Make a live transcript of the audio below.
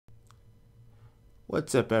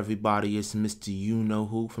What's up, everybody? It's Mr.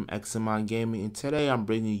 You-Know-Who from XMI Gaming, and today I'm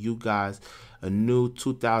bringing you guys a new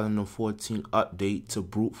 2014 update to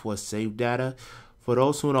Bruteforce Savedata. For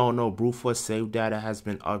those who don't know, Bruteforce Savedata has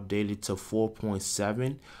been updated to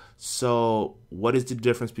 4.7. So what is the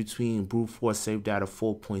difference between Bruteforce Savedata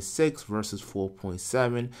 4.6 versus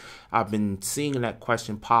 4.7? I've been seeing that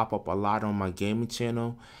question pop up a lot on my gaming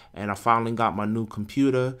channel, and I finally got my new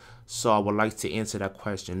computer, so I would like to answer that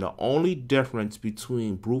question. The only difference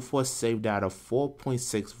between Bruteforce Savedata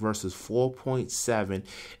 4.6 versus 4.7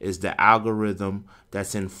 is the algorithm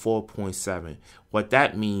that's in 4.7. What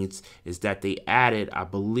that means is that they added, I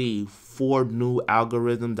believe, 4 new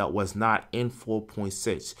algorithms that was not in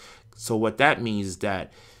 4.6. So what that means is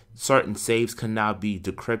that certain saves can now be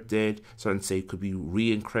decrypted, certain saves could be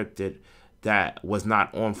re-encrypted that was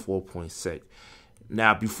not on 4.6.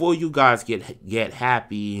 Now, before you guys get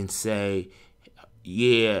happy and say,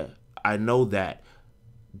 yeah, I know that,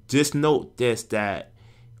 just note this, that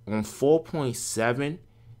on 4.7,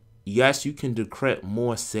 yes, you can decrypt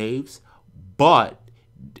more saves, but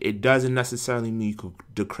it doesn't necessarily mean you can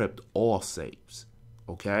decrypt all saves,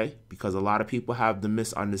 okay? Because a lot of people have the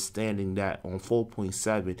misunderstanding that on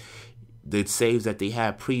 4.7, the saves that they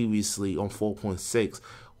had previously on 4.6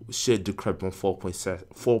 should decrypt on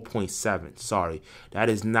 4.7. Sorry, that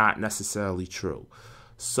is not necessarily true.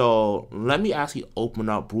 So let me actually open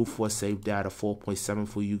up Bruteforce Savedata 4.7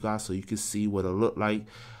 for you guys so you can see what it looked like.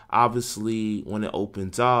 Obviously, when it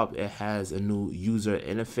opens up, it has a new user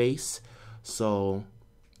interface. So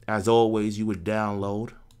as always, you would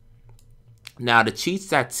download. Now the cheats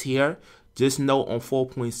that's here, just note on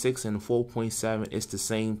 4.6 and 4.7, it's the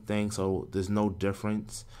same thing, so there's no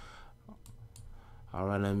difference.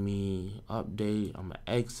 Alright, let me update. I'm going to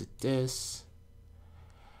exit this.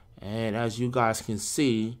 And as you guys can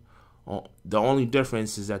see, the only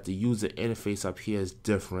difference is that the user interface up here is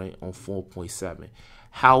different on 4.7.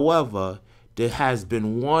 However, there has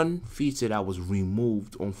been one feature that was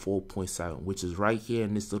removed on 4.7, which is right here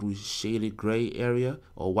in this little shaded gray area,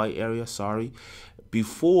 or white area, sorry.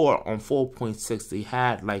 Before on 4.6, they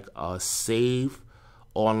had like a save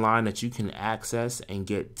online that you can access and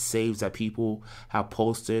get saves that people have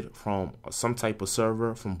posted from some type of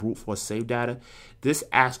server from Bruteforce Savedata. This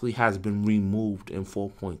actually has been removed in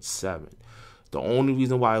 4.7. The only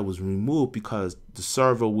reason why it was removed because the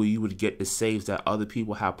server where you would get the saves that other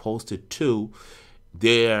people have posted to,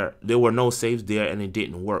 there were no saves there and it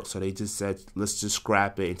didn't work. So they just said, let's just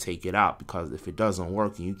scrap it and take it out, because if it doesn't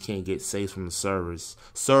work and you can't get saves from the server,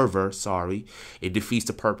 it defeats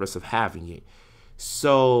the purpose of having it.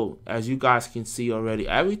 So as you guys can see already,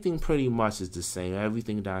 everything pretty much is the same.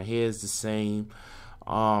 Everything down here is the same.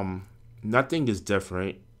 Nothing is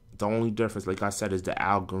different. The only difference, like I said, is the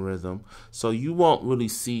algorithm. So you won't really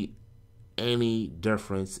see any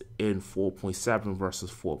difference in 4.7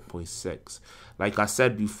 versus 4.6. Like I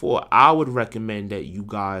said before, I would recommend that you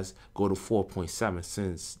guys go to 4.7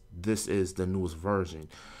 since this is the newest version.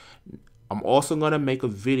 I'm also going to make a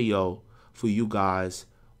video for you guys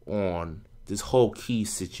on this whole key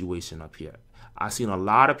situation up here. I've seen a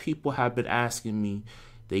lot of people have been asking me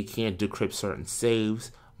they can't decrypt certain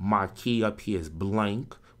saves. My key up here is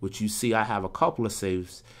blank, which you see I have a couple of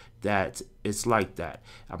saves that it's like that.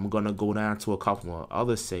 I'm gonna go down to a couple of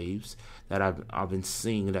other saves that I've been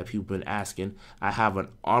seeing that people been asking. I have an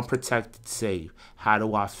unprotected save. How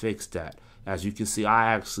do I fix that? As you can see,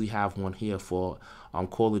 I actually have one here for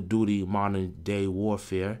Call of Duty Modern Day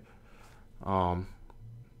Warfare,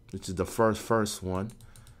 which is the first one.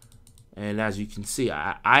 And as you can see,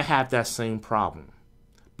 I have that same problem.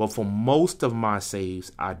 But for most of my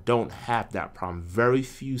saves, I don't have that problem. Very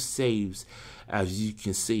few saves, as you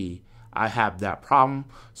can see, I have that problem.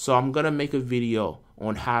 So I'm going to make a video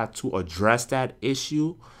on how to address that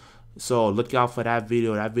issue. So look out for that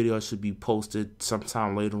video. That video should be posted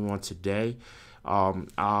sometime later on today.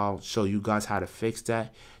 I'll show you guys how to fix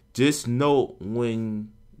that. Just note,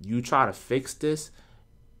 when you try to fix this,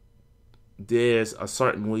 there's a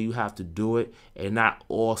certain way you have to do it, and not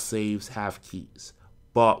all saves have keys.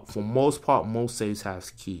 But for most part, most saves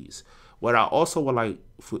have keys. What I also would like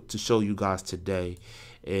to show you guys today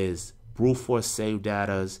is Bruteforce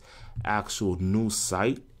Savedata's actual new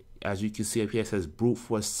site. As you can see up here, it says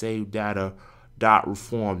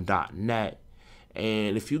bruteforcesavedata.reform.net.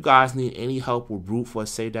 And if you guys need any help with Bruteforce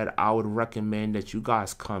Savedata, I would recommend that you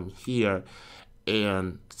guys come here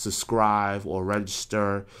and subscribe or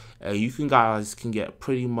register, and you guys can get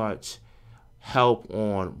pretty much help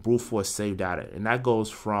on Bruteforce Savedata, and that goes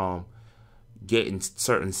from getting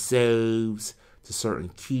certain saves to certain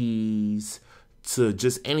keys to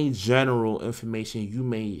just any general information you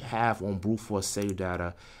may have on Bruteforce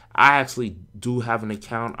Savedata. I actually do have an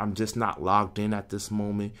account. I'm just not logged in at this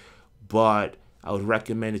moment, but I would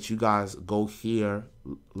recommend that you guys go here,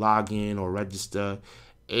 log in or register,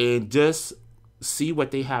 and just see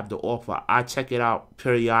what they have to offer. I check it out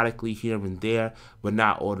periodically here and there, but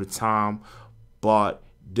not all the time. But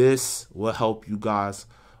this will help you guys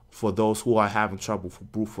for those who are having trouble for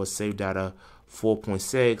Bruteforce Savedata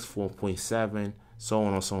 4.6, 4.7, so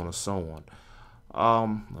on and so on and so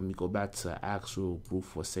on. Let me go back to actual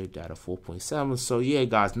Bruteforce Savedata 4.7. So yeah,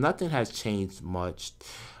 guys, nothing has changed much.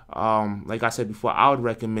 Like I said before, I would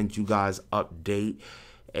recommend you guys update.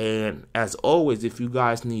 And as always, if you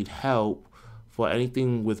guys need help for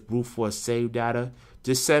anything with Bruteforce Savedata,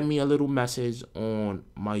 just send me a little message on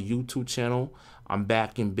my YouTube channel. I'm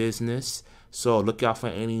back in business, so look out for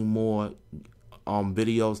any more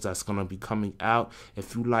videos that's gonna be coming out.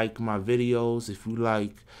 If you like my videos, if you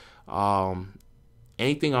like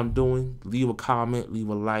anything I'm doing, leave a comment, leave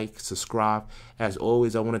a like, subscribe. As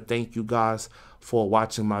always, I want to thank you guys for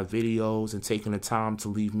watching my videos and taking the time to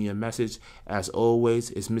leave me a message. As always,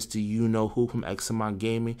 it's Mr. You Know Who from XMI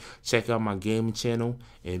Gaming. Check out my gaming channel,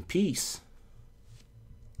 and peace.